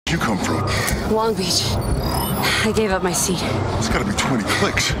you come from? Long Beach. I gave up my seat. It's gotta be 20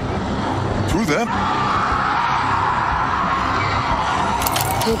 clicks. Through them?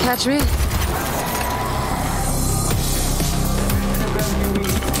 Can't catch me.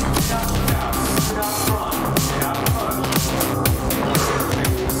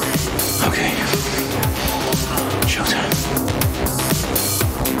 Okay. Showtime.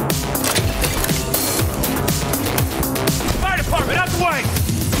 Fire department, out the way!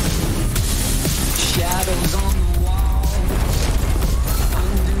 Shadows on the wall.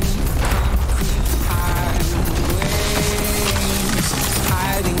 Underneath concrete highways.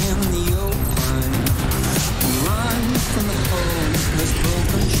 Hiding in the open. Run from the cold. There's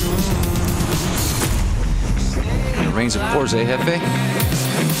broken dreams. Rains of course, eh, Jefe?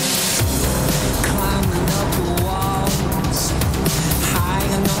 Climbing up the walls, high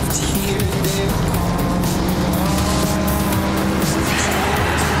enough to hear their calls.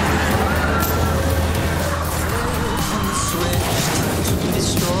 From the switch to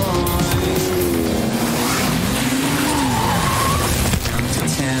destroy. Down to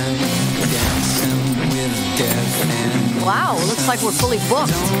 10, dancing with death and Wow, looks like we're fully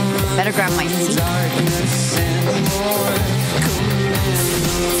booked. Better grab my seat. darkness and more. Command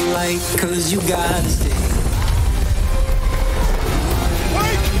the light, 'cause you gotta stay.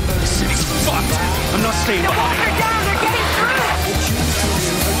 Wait! The city's fucked. I'm not staying behind. They're down, they're getting through! Choose to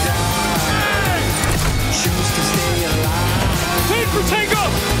live or die. Choose to stay alive. Take for tango!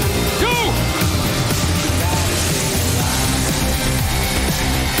 Go!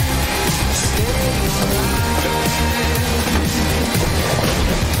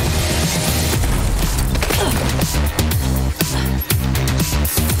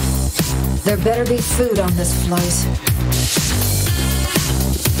 There better be food on this flight.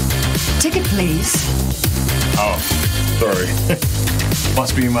 Ticket, please. Oh, sorry.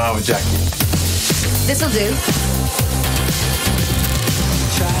 Must be with Jackie. This'll do.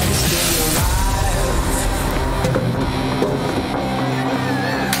 Try to stay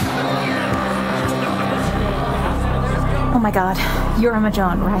Oh my god, you're Emma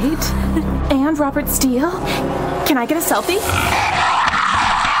Jaunt, right? And Robert Steele? Can I get a selfie?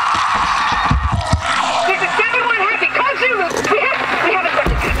 This is 7-1 Happy. Call Zulu. We have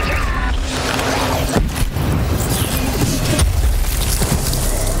accepted passengers.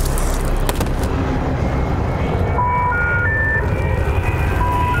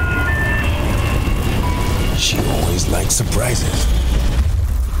 She always likes surprises.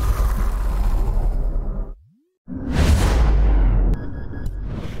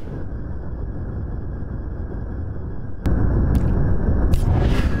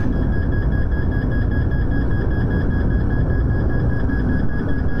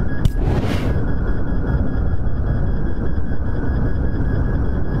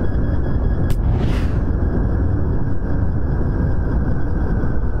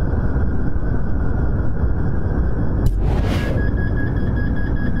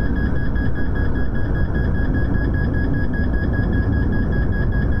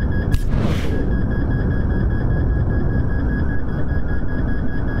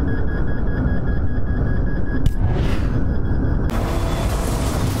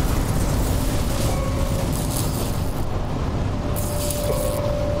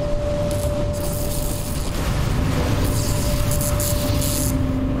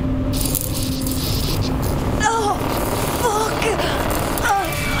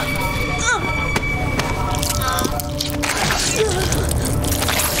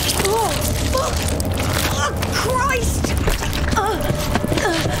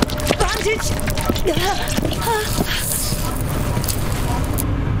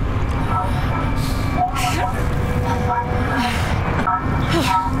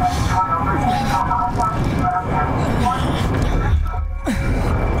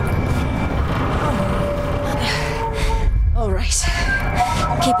 All right.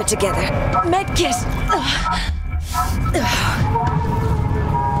 Keep it together. Medkit!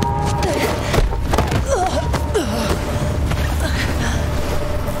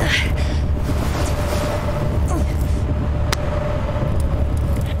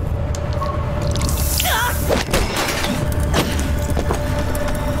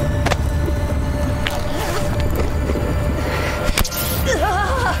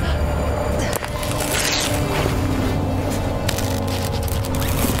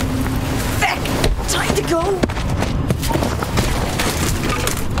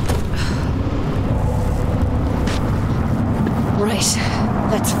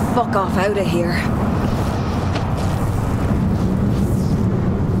 Let's fuck off out of here.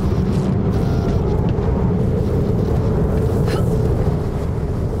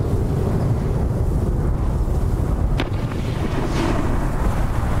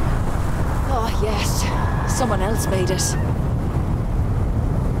 almost made it.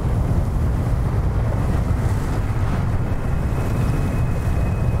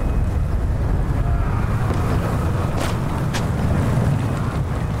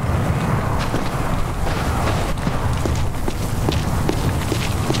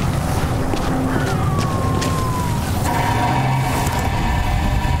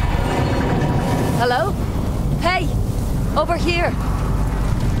 Hello? Hey! Over here!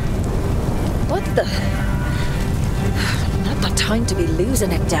 What the? Not the time to be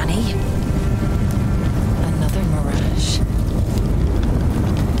losing it, Dani. Another mirage.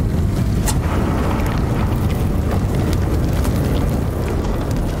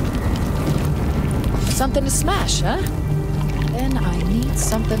 Something to smash, huh? Then I need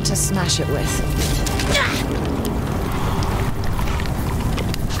something to smash it with.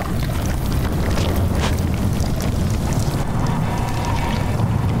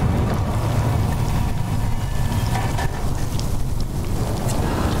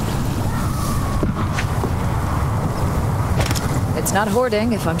 It's not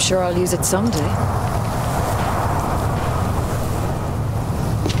hoarding if I'm sure I'll use it someday.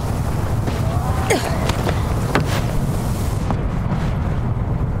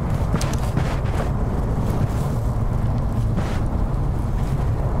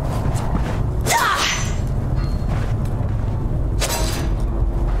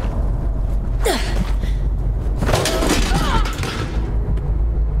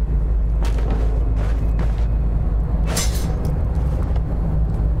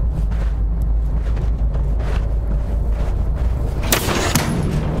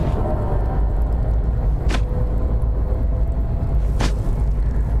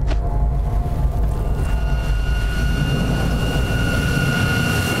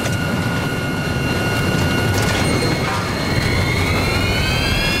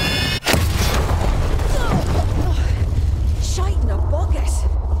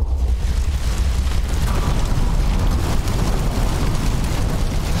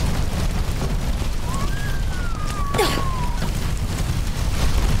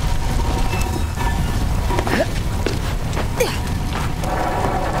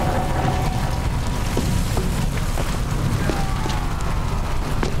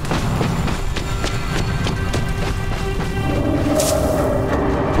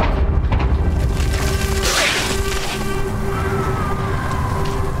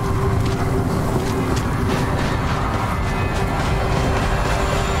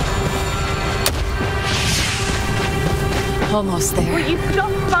 Almost there. Will you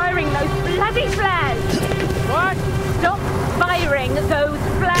stop firing those bloody flares? What? Stop firing those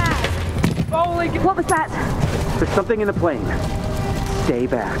flares! Bowling. What was that? There's something in the plane. Stay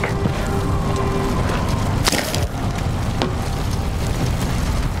back.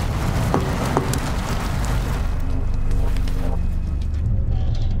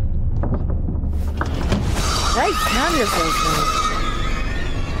 Hey, calm yourself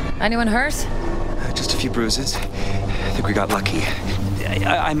now. Anyone hurt? Just a few bruises. I think we got lucky.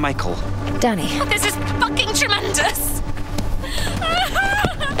 I'm Michael. Dani. Oh, this is fucking tremendous!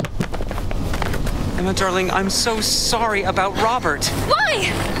 Emma, darling, I'm so sorry about Robert.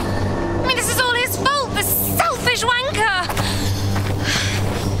 Why? I mean, this is all his fault, the selfish wanker!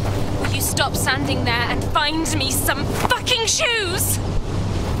 Will you stop standing there and find me some fucking shoes?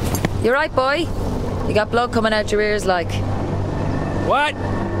 You're right, boy. You got blood coming out your ears like. What?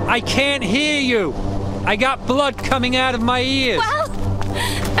 I can't hear you. I got blood coming out of my ears. Well,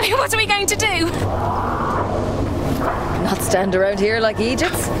 I mean, what are we going to do? Not stand around here like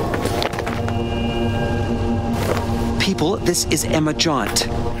Egypts? People, this is Emma Jaunt.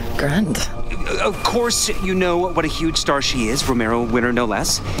 Grand. Of course, you know what a huge star she is, Romero winner no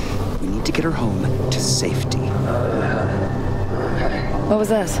less. We need to get her home to safety. What was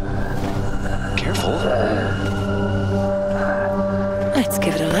that? Careful. Let's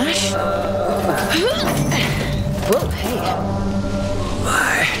give it a lash. Whoa, hey.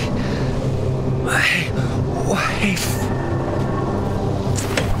 My wife.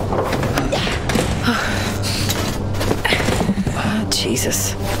 Oh,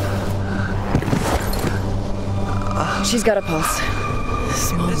 Jesus. She's got a pulse.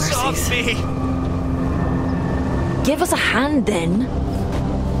 Small mercies. Me. Give us a hand, then.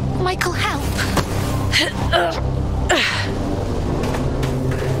 Michael, help.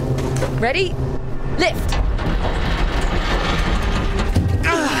 Ready? Lift.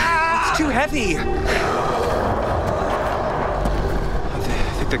 It's too heavy. I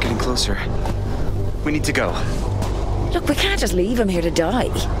think they're getting closer. We need to go. Look, we can't just leave him here to die.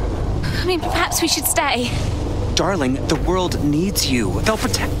 I mean, perhaps we should stay. Darling, the world needs you. They'll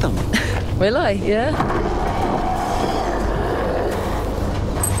protect them. Will I? Yeah?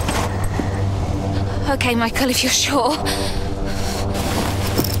 Okay, Michael, if you're sure.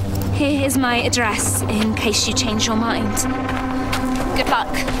 Here is my address in case you change your mind. Good luck.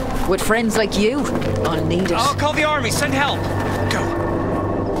 With friends like you, I'll need it. I'll call the army. Send help. Go.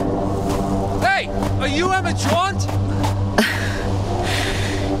 Hey, are you Emma Jaunt?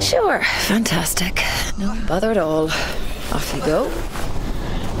 Sure, fantastic. No bother at all. Off you go.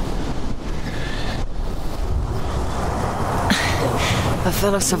 A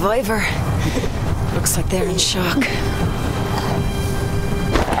fellow survivor. Looks like they're in shock.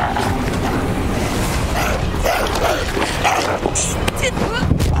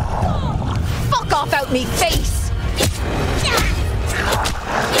 Fuck off out me face!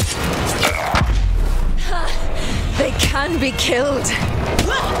 They can be killed.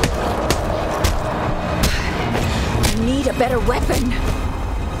 I need a better weapon.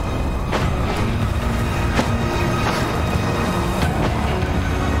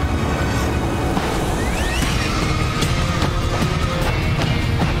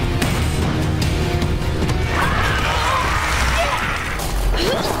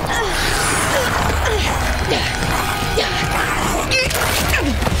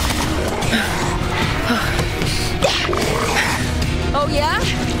 Oh yeah?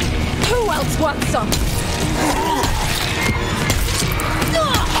 Who else wants some?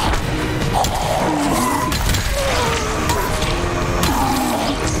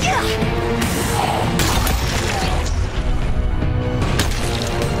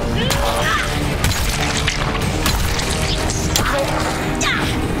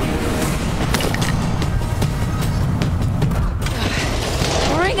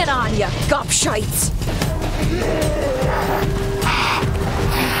 Bring it on, you gobshites!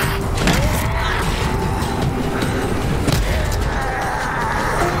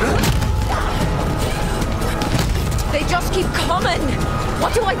 They just keep coming!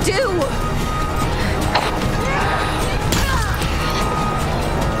 What do I do?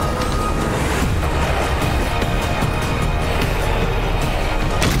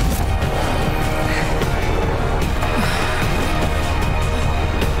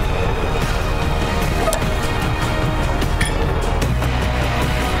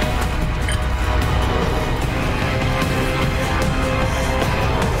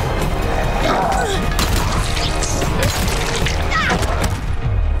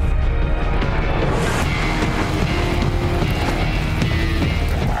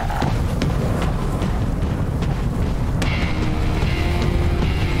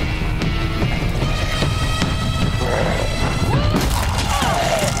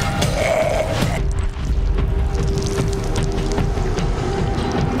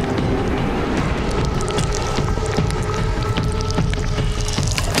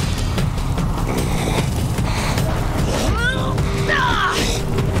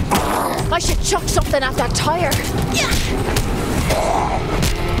 I should chuck something at that tire.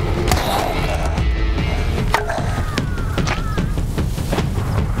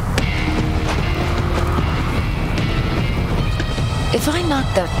 If I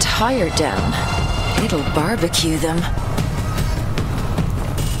knock that tire down, it'll barbecue them.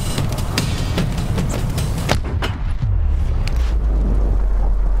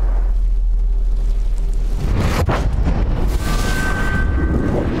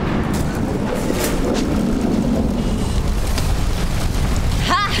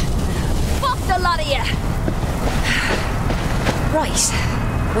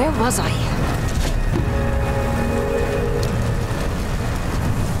 Where was I?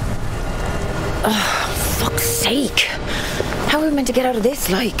 Oh, fuck's sake. How are we meant to get out of this,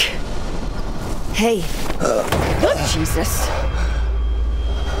 like? Hey. Jesus.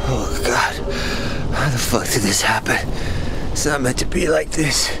 Oh, God. How the fuck did this happen? It's not meant to be like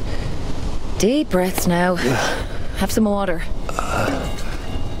this. Deep breaths now. Have some water.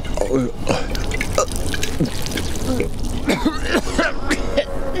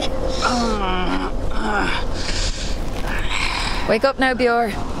 Wake up now,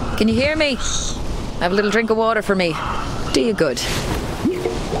 Bjorn. Can you hear me? Have a little drink of water for me. Do you good. How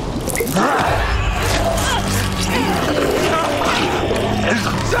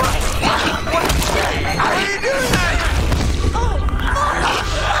are you doing that?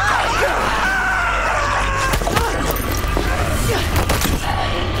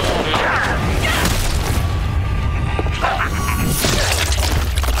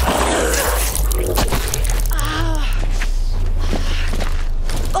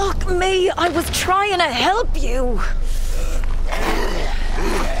 Fuck me! I was trying to help you!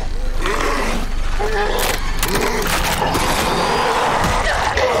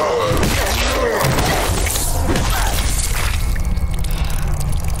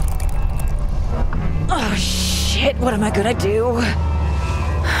 Shit, what am I gonna do?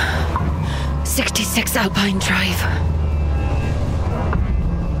 66 Alpine Drive.